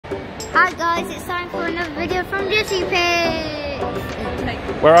Hi guys, it's time for another video from JessePics.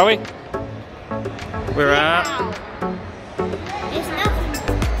 Where are we? We're at... There's nothing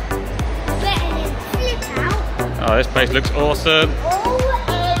better than Flip Out. Oh, this place looks awesome.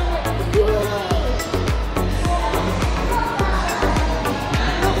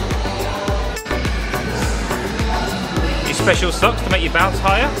 Your special socks to make you bounce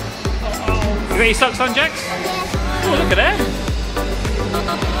higher. You got your socks on, Jax? Oh, look at that.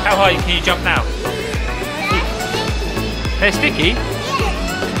 How high can you jump now? They're sticky?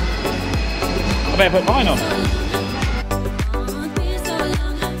 I better put mine on.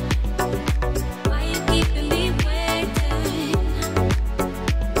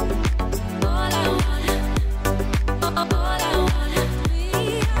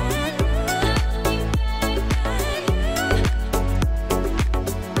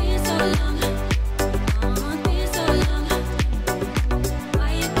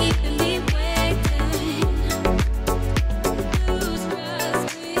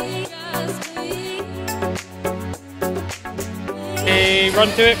 Run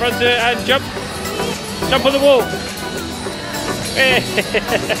to it, and jump! Jump on the wall!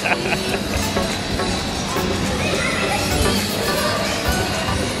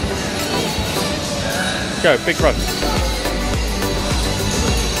 Go, big run.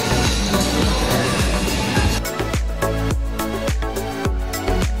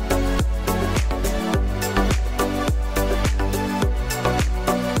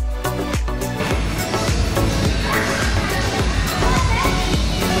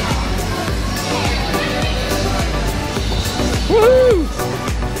 Woohoo!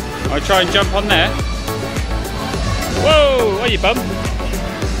 I'll try and jump on there. Whoa! Oh, you bum.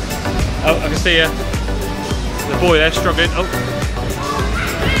 Oh, I can see the boy there struggling. Oh.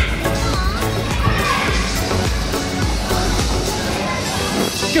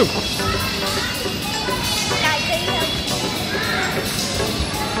 Go!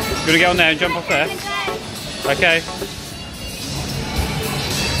 You gonna get on there and jump off there? Okay.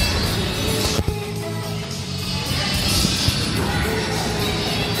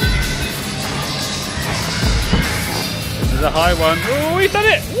 A high one. Oh, he's done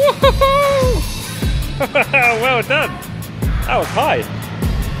it! Woohoo! Well done. That was high.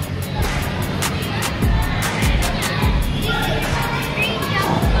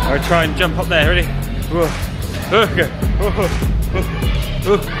 I'll try and jump up there. Ready? Whoa. Okay.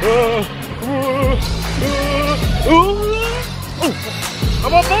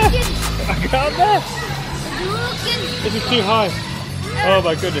 I'm up there. I got up there. This is too high. Oh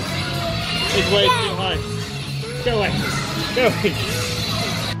my goodness. It's way too high. Go away. Go away.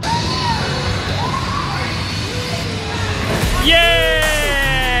 Yeah!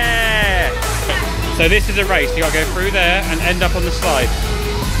 So this is a race. You gotta go through there and end up on the slide.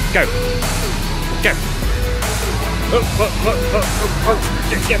 Go. Go.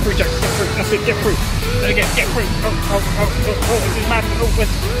 Get through, Jack. Get through. That's it. Get through. Then again. Get through. Oh, this is mad.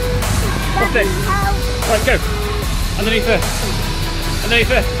 What's it? Right, go. Underneath there. Underneath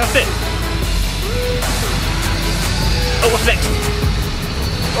there. That's it. Oh, what's next?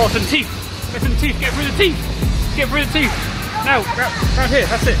 Oh, some teeth. Get some teeth. Get through the teeth. Get through the teeth. Now, round here.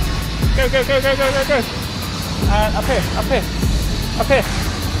 That's it. Go. Up here. That's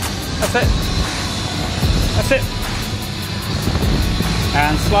it. That's it.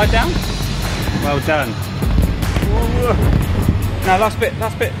 And slide down. Well done. Whoa. Now, last bit.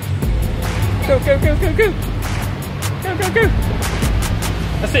 Go. Go.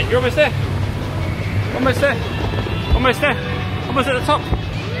 That's it. You're almost there. Almost there. Almost there. Almost at the top.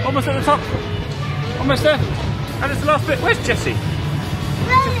 Almost at the top. Almost there. And it's the last bit. Where's Jessie?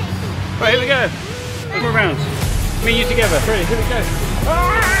 Right, here we go. Let's go around. Me and you together. Ready? Here we go.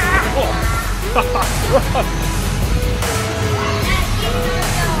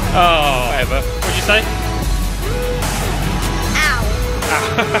 Oh, whatever. What'd you say? Ow.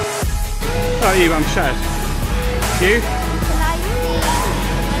 Oh, you, I'm shattered. You?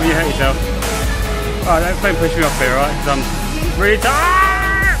 Well, you hate yourself. Oh, don't push me off here, alright? Because I'm really tired.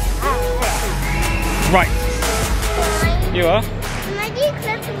 Right. You are? Can I do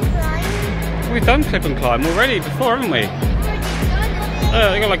clip and climb? We've done clip and climb already before, haven't we?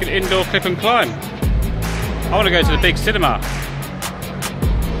 They got like an indoor clip and climb. I want to go to the big cinema.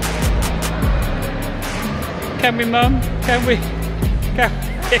 Can we, Mum? Can we? Can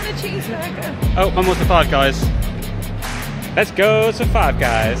we? The cheeseburger. Oh, Mum wants the Five Guys. Let's go to Five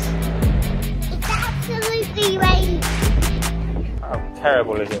Guys. It's absolutely raining. How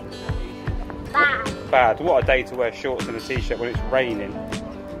terrible is it? Bad. Bad. What a day to wear shorts and a t-shirt when it's raining.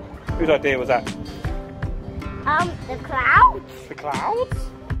 Whose idea was that? The clouds. The clouds?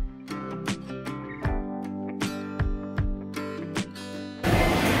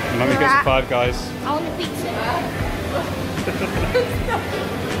 Mummy gets a Five Guys. I want a pizza.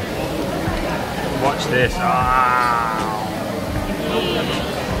 Watch this.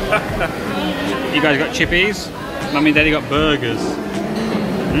 You guys got chippies? Mummy and Daddy got burgers.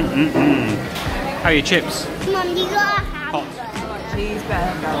 How are your chips? Mum, you got a hamburger. Hot.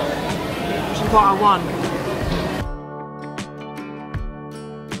 Cheeseburger. Which is what I want.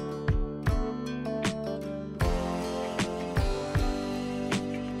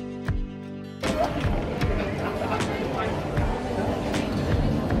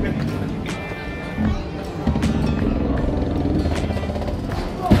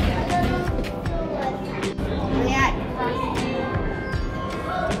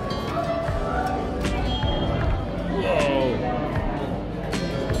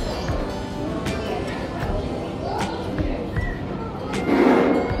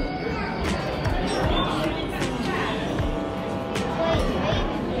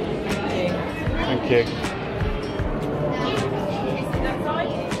 Thank you.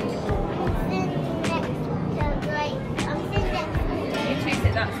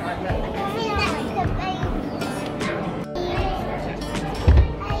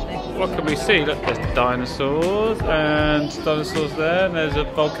 What can we see? Look, there's dinosaurs and dinosaurs there, and there's a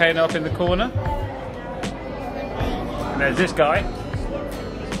volcano up in the corner. And there's this guy.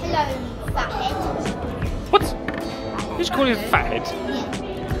 Hello, fathead. What? You just call him Fathead?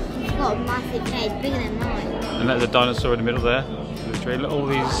 He's got a massive head, bigger than mine. And there's a dinosaur in the middle there. The tree. Look at all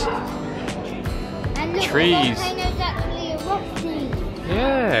these And look, trees. the volcano's actually erupting.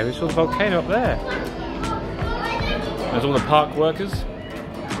 Yeah, we saw the volcano up there. There's all the park workers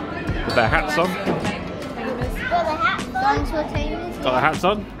with their hats on. Got the hats on. Dinosaur tamers. Got their hats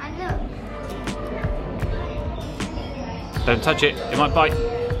on. And look. Don't touch it. It might bite.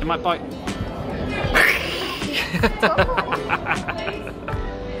 It might bite.